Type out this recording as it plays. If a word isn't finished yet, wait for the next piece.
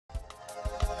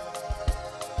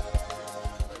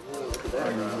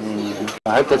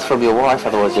I hope that's from your wife,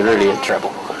 otherwise you're really in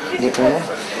trouble. Yeah.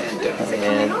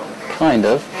 Kind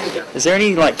of. Is there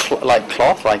any like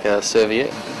cloth, like a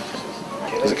serviette?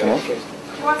 Does it come off?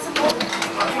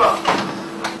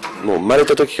 もう生まれ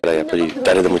た時からやっぱり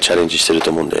誰でもチャレンジしてると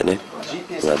思うんだよね。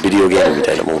まあビデオゲームみ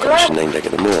たいなもんかもしれないんだけ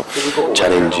ども、チャ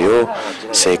レンジを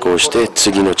成功して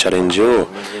次のチャレンジを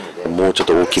もうちょっ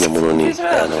と大きなものに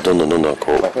どんどん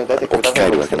こう置き換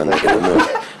えるわけなんだけども、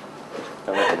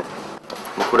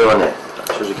これはね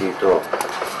正直言うと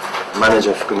マネージ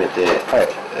ャー含めて、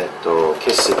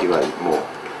欠席はもう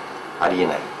ありえ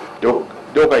ない。了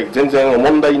解、全然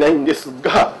問題ないんです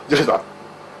が、ジェレさん、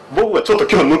僕はちょっと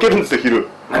今日抜けるんですよ、昼。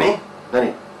何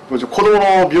子供の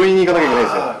病院に行かなきゃいけない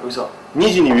んですよ。2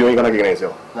時に病院行かなきゃいけないんです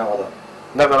よ。なるほど。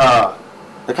だから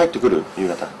帰ってくる夕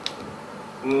方。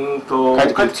帰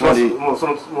ってきます。もう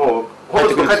帰っ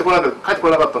てこ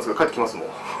なかったんですけど帰ってきますもん。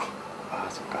ああ、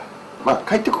そっか。まあ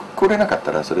帰ってこれなかっ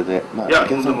たらそれでまあ。いや、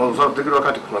でもそれできるだけ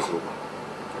帰ってきます。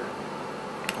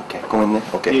OK、ごめんね。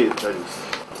OK。いえ、大丈夫です。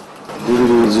ディル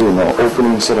リーズーのオープニ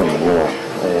ングセレモニーを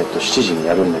7時に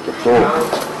やるんだけど、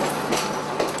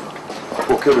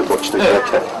ご協力をちょっといただ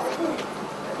きたい。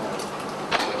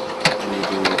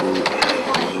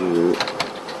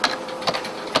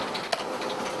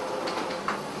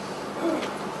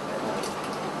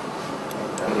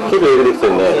結構よくできて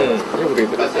るね。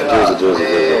上手。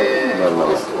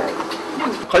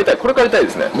借りたい、これ借りたい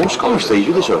ですね。申し込む人い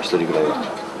るでしょ、一人ぐらいは。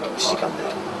1時間で。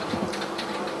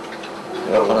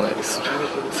わからないです。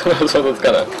それは想像つ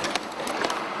かない。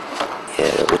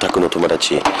オタクの友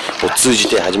達を通じ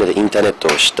て初めてインターネット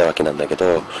を知ったわけなんだけ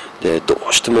ど、でど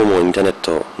うしてももうインターネッ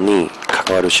トに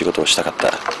関わる仕事をしたかっ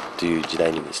たという時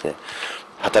代にですね、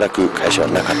働く会社は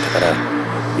なかったから、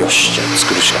よしじゃあ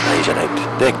作るしかないじゃないって言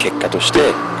って、結果とし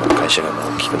てこの会社が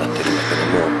大きくなってるんだけど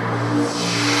も、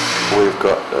We've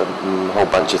got a whole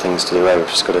bunch of things to do. We've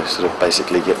just got to sort of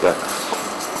basically get the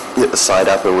site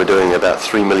up, and we're doing about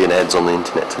 3 million ads on the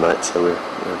internet tonight. So we're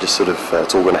just sort of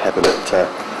it's all going to happen at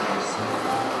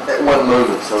one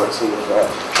moment. So it's sort of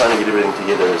trying to get everything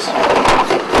together is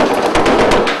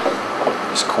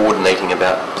just coordinating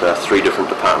about 3 different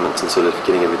departments and sort of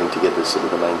getting everything together is sort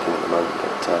of the main thing at the moment.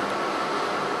 But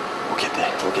we'll get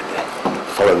there.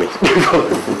 Follow me.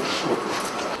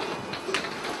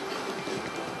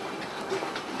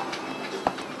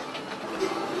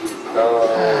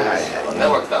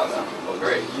 Network's down now. Oh,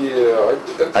 great. Yeah.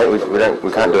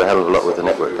 We can't do a hell of a lot with the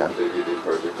network down.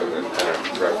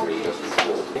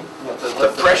 The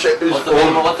pressure is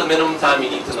What's the minimum time you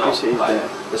need to know?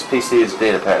 This PC is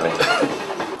dead apparently.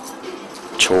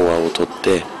 調和をとっ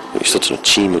て一つの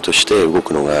チームとして動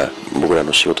くのが僕ら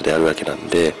の仕事であるわけなん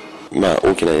で、まあ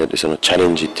大きなそのチャレ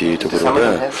ンジっていうところ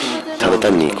がただ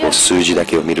単にこう数字だ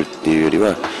けを見るっていうよりは、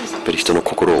やっぱり人の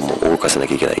心をも動かせな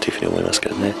きゃいけないというふうに思いますけ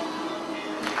どね。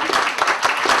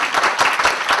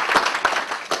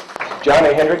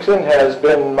Johnny Hendrickson has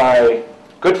been my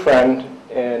good friend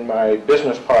and my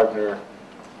business partner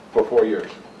for 4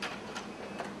 years.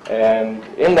 And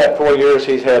in that 4 years,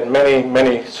 he's had many,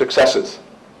 many successes.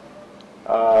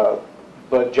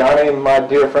 But Johnny, my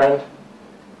dear friend,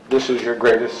 this is your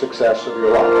greatest success of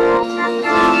your life.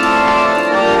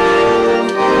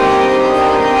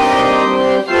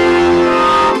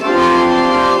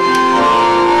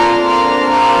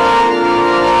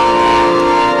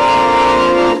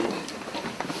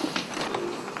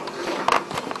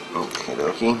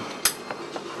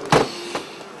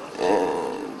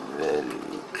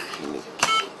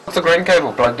 What's the green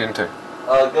cable plugged into?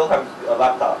 Gilham's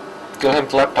laptop.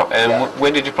 Gilham's laptop. And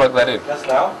when did you plug that in? Just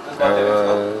now?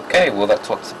 Okay, well that's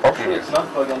what the problem is. It's not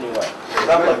plugged anywhere. It's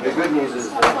not plugged. The good news is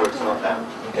the network's not down.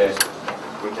 Okay.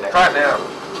 We can Try it now.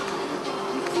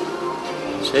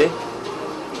 See?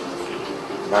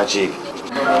 Magic.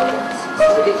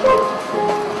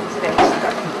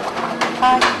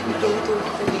 はい、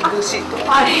レシート。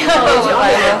ありがとうご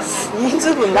ざいます。人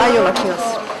数分ないような気が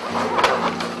する。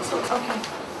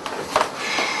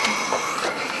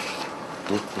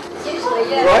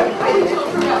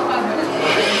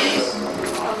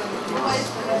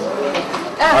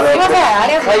あ、すいません、あ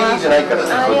りがとうございます。会議じゃないからね。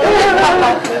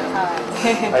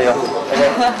はいよ。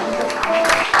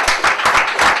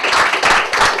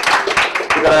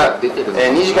それから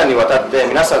2時間にわたって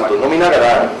皆さんと飲みなが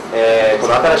ら、こ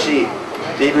の新しい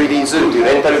DVDs という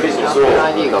レンタルビジネスを、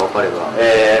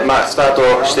まあ、スタート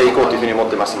していこうというふうに思っ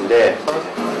てますんで。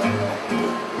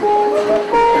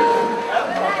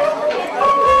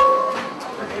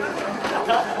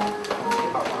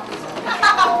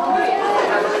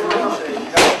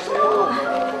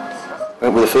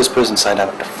We're the first person signed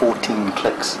up to 14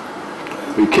 clicks.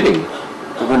 Are you kidding?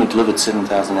 We've only delivered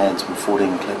 7,000 ads from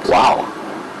 14 clicks. Wow.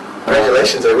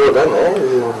 Congratulations, well done, man.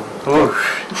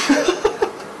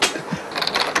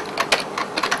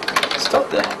 Stop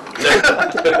there.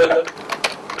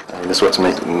 I mean, that's what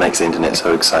makes the internet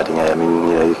so exciting. I mean,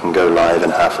 you know, you can go live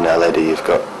in half an hour later. You've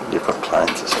got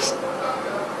clients. It's just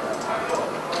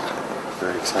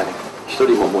very exciting. 一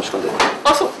人も申し込んでる。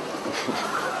あ、そう。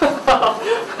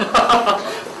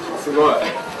すごい。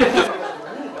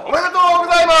おめでとう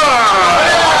ございます。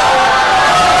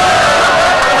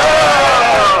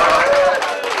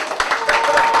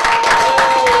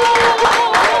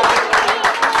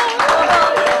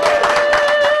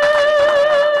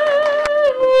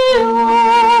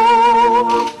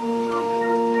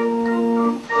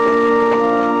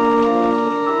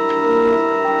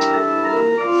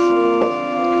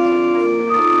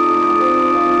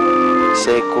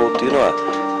成功というの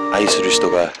は愛する人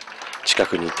が近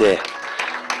くにいて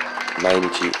毎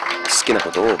日好きなこ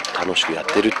とを楽しくやっ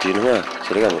てるっていうのが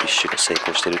それがもう一種の成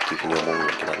功してるっていうふうに思うわ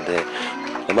けなんで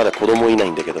まだ子供いない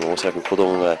んだけどもおそらく子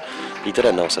供がいた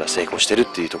らなおさら成功してるっ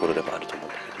ていうところでもあると思うん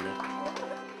だけど。